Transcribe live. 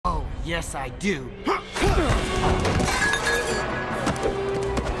Yes, I do. I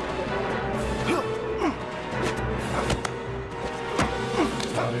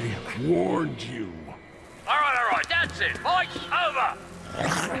warned you. All right, that's it. Fight's over.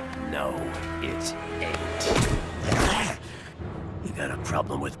 No, it ain't. You got a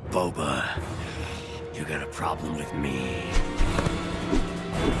problem with Boba. You got a problem with me.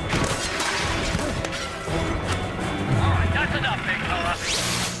 All right, that's enough, big fella.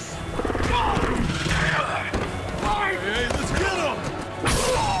 Hey, let's get him!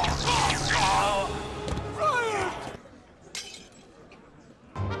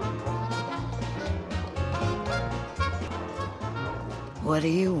 What do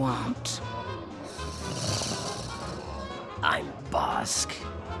you want? I'm Bossk,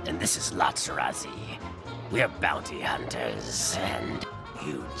 and this is Lazarazi. We're bounty hunters, and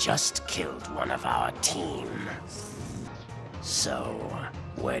you just killed one of our team. So,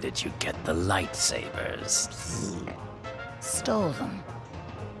 where did you get the lightsabers? Stole them.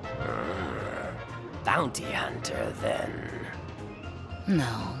 Bounty hunter, then.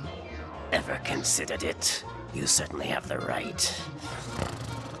 No. Ever considered it? You certainly have the right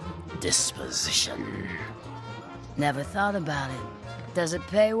disposition. Never thought about it. Does it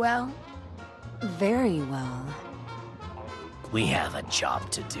pay well? Very well. We have a job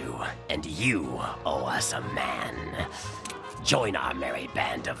to do, and you owe us a man. Join our merry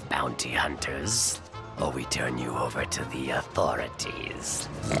band of bounty hunters, or we turn you over to the authorities.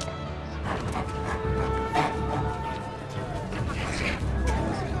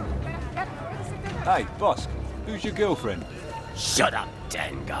 Hey, Bossk, who's your girlfriend? Shut up,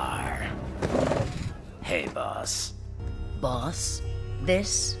 Dengar. Hey, boss. Boss,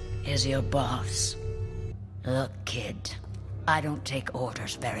 this is your boss. Look, kid, I don't take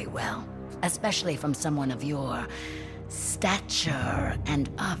orders very well, especially from someone of your stature and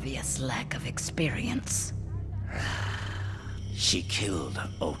obvious lack of experience. She killed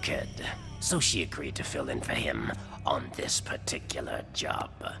Oked, so she agreed to fill in for him on this particular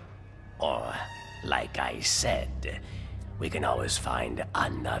job. Or, like I said, we can always find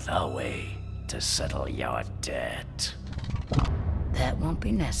another way to settle your debt. That won't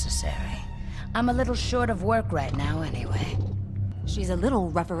be necessary. I'm a little short of work right now anyway. She's a little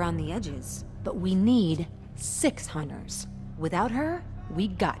rough around the edges, but we need 6 hunters. Without her, we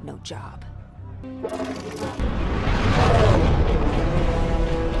got no job.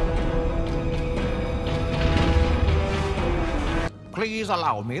 Please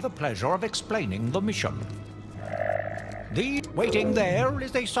allow me the pleasure of explaining the mission. Waiting there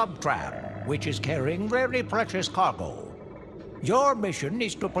is a sub-tram, which is carrying very precious cargo. Your mission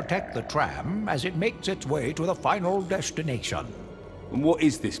is to protect the tram as it makes its way to the final destination. And what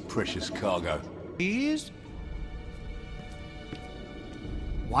is this precious cargo? Please?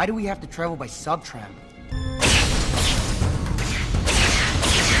 Why do we have to travel by sub-tram?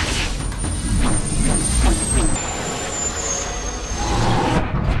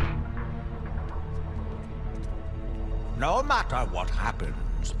 No matter what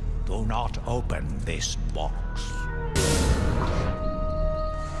happens, do not open this box.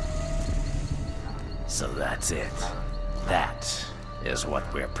 So that's it. That is what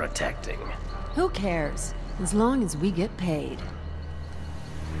we're protecting. Who cares? As long as we get paid.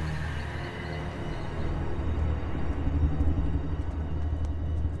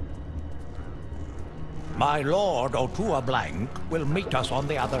 My lord Otua Blank will meet us on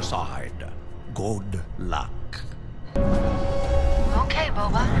the other side. Good luck. Okay,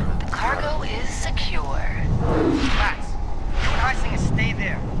 Boba. The cargo is secure. Max, you and Heisinger stay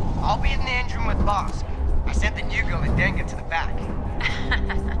there. I'll be in the engine room with Bossk. I sent the Nugo and Denga to the back.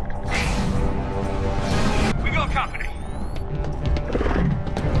 We got company.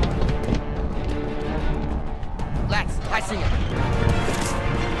 Let's, Heisinger.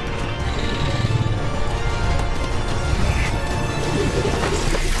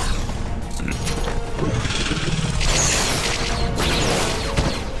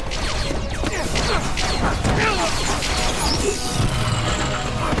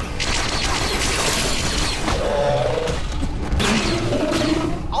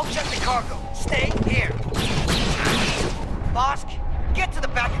 I'll check the cargo. Stay here. Bossk, get to the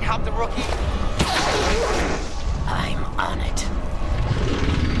back and help the rookie. I'm on it.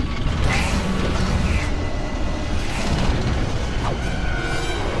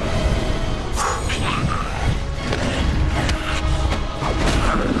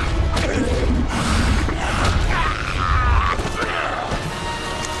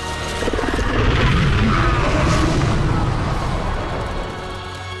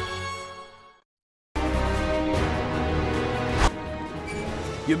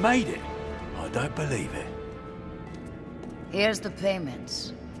 Your made it? I don't believe it. Here's the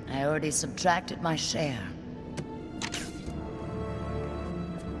payments. I already subtracted my share.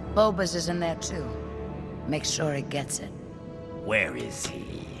 Boba's is in there too. Make sure he gets it. Where is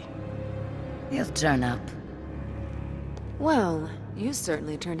he? He'll turn up. Well, you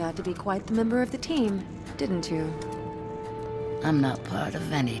certainly turned out to be quite the member of the team, didn't you? I'm not part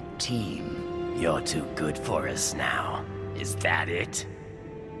of any team. You're too good for us now. Is that it?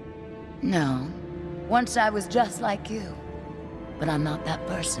 No. Once I was just like you. But I'm not that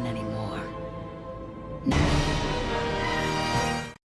person anymore. No.